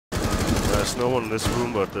There's no one in this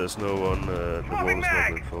room, but there's no one. The wall is not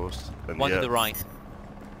reinforced. And One to the right.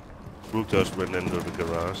 Rook just went into the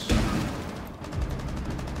garage.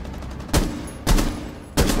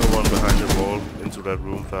 There's no one behind the wall into that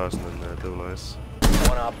room, Phars3n and Devil Eyes.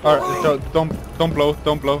 Alright, so don't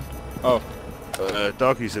blow. Oh.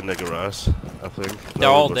 Doggy's in the garage, I think. They're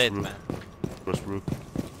all dead, man. It was Rook.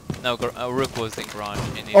 No, Rook was in garage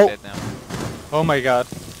and he's Oh. dead now. Oh my god.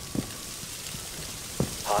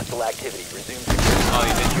 Hostile activity. Resume. Oh,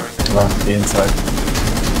 he's injured. The inside.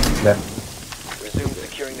 Left. Resume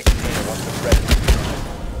securing the container once the threat is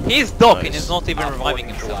destroyed. He's docked and Nice. he's not even Op 4 reviving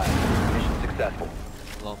himself. neutralized. Mission successful.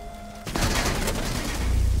 Lol.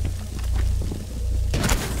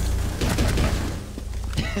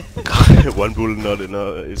 One bullet not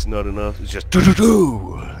enough. It's not enough. It's just do do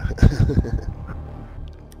do.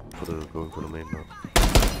 Going for the main map.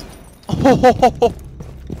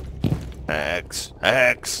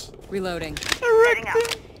 Axe. Reloading.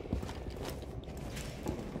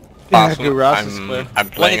 Yeah, garage is clear. I'm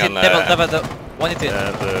playing on Devil, one hit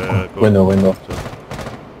it. Window.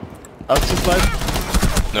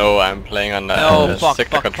 Outside. No, I'm playing on No, fuck,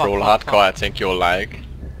 sector fuck, control fuck, hardcore. I think you'll like.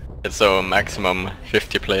 It's a maximum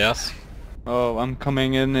 50 players. Oh, I'm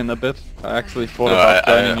coming in a bit. I actually thought No, about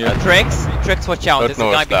I- joining you. Trex, watch out, I there's don't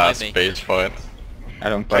a know guy if there's behind me. space for it, I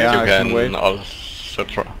don't but care, you I can can wait. also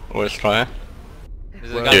always try.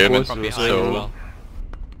 There's a Well, guy yeah, coming but from behind so- as well.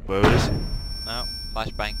 Where is he? No,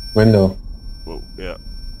 flashbang. Window. Whoa, yeah.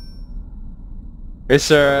 Is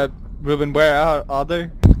Ruben, where are they?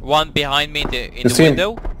 One behind me in the You see him?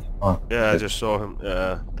 window. Oh. Yeah, I just saw him.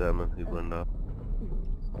 Yeah, damn it, he went up.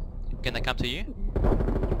 Can I come to you?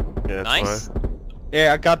 Yeah, Nice. try.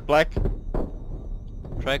 Yeah, I got black.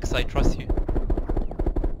 Trex, I trust you.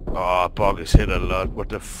 Oh, Bug is hit a lot. What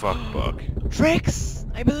the fuck, Bug? Trex,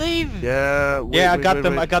 I believe. Yeah, wait, Yeah, I wait, got wait,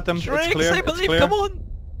 them. wait. I got them. It's Trex, clear. I It's believe. clear. Come on.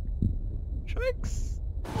 Trex.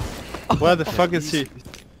 Where the fuck is he?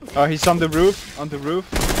 Oh, he's on the roof. On the roof.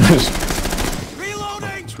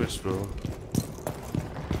 Switch, bro.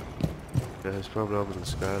 Yeah, he's probably up in the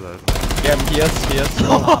skylight. Yeah, yes.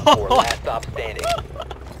 Op 4 last stop standing.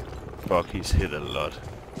 Fuck, he's hit a lot.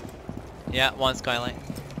 Yeah, one skyline.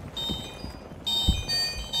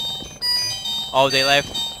 Oh, they left.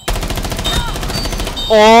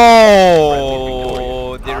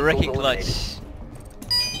 Oh, the wrecking clutch.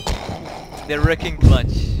 The wrecking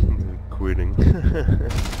clutch. Quitting.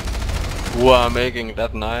 Who are making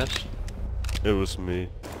that nice? It was me.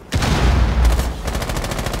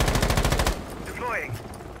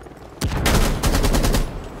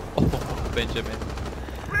 Oh, Benjamin.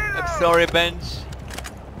 I'm sorry, Benj.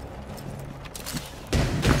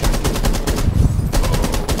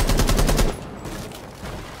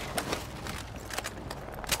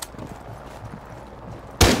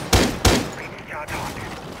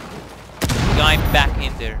 Guy back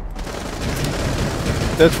in there.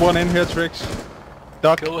 There's one in here, Trex.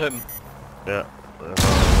 Duck. Kill him. Yeah.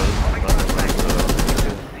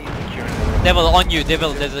 Devil on you,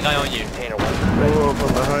 Devil, there's a guy on you. Container once the threat is Oh,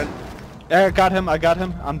 from behind. Yeah, I got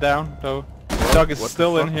him. I'm down though. Duck is What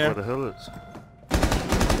still the in fuck? here. What the hell is?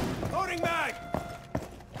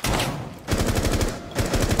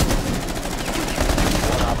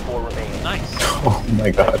 one Op 4 remaining. Nice. Oh my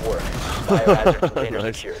god. Nice work. Biohazard container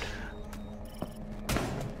Nice. secured.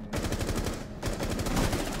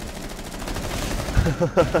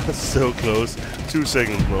 So close. 2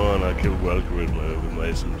 seconds more and I killed Welker with my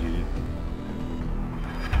SMG.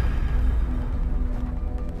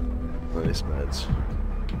 Nice match.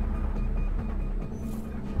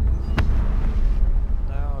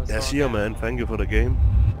 Yeah, see ya, man. Thank you for the game.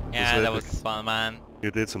 Yeah, It's that was epic. fun, man.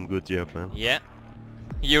 You did some good job, man. Yeah.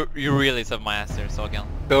 You really saved my ass there, Thorgal.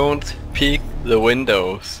 Don't peek the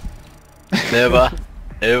windows. Never,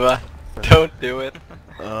 ever. Don't do it.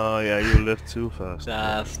 Oh yeah, you left too fast.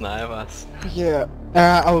 Snipers. Yeah.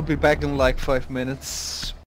 I will be back in like 5 minutes.